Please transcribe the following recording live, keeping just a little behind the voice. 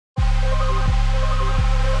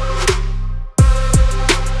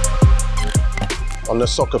On the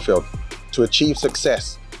soccer field, to achieve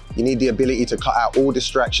success, you need the ability to cut out all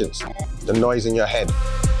distractions, the noise in your head,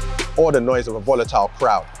 or the noise of a volatile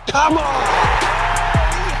crowd. Come on! He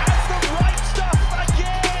has the right stuff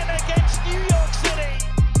again against New York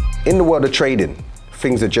City. In the world of trading,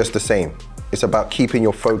 things are just the same. It's about keeping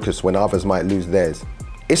your focus when others might lose theirs.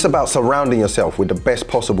 It's about surrounding yourself with the best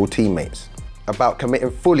possible teammates, about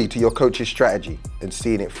committing fully to your coach's strategy and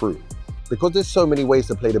seeing it through. Because there's so many ways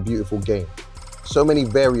to play the beautiful game, so many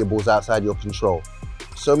variables outside your control,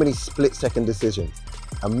 so many split-second decisions,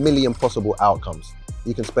 a million possible outcomes.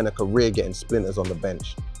 You can spend a career getting splinters on the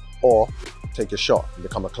bench, or take a shot and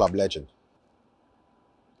become a club legend.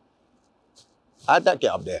 How'd that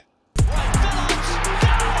get up there?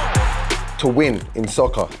 To win in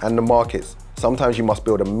soccer and the markets, sometimes you must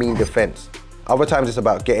build a mean defense. Other times it's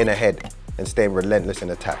about getting ahead and staying relentless in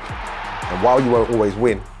attack. And while you won't always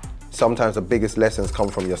win, sometimes the biggest lessons come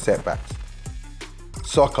from your setbacks.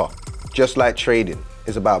 Soccer, just like trading,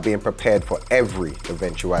 is about being prepared for every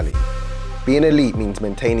eventuality. Being elite means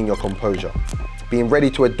maintaining your composure, being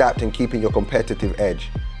ready to adapt and keeping your competitive edge.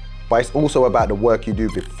 But it's also about the work you do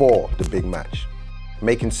before the big match,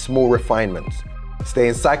 making small refinements,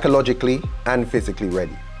 staying psychologically and physically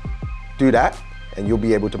ready. Do that, and you'll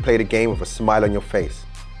be able to play the game with a smile on your face,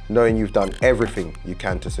 knowing you've done everything you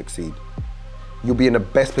can to succeed. You'll be in the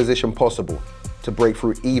best position possible to break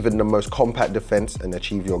through even the most compact defense and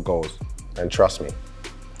achieve your goals. And trust me,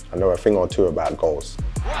 I know a thing or two about goals.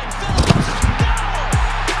 Wright-Phillips.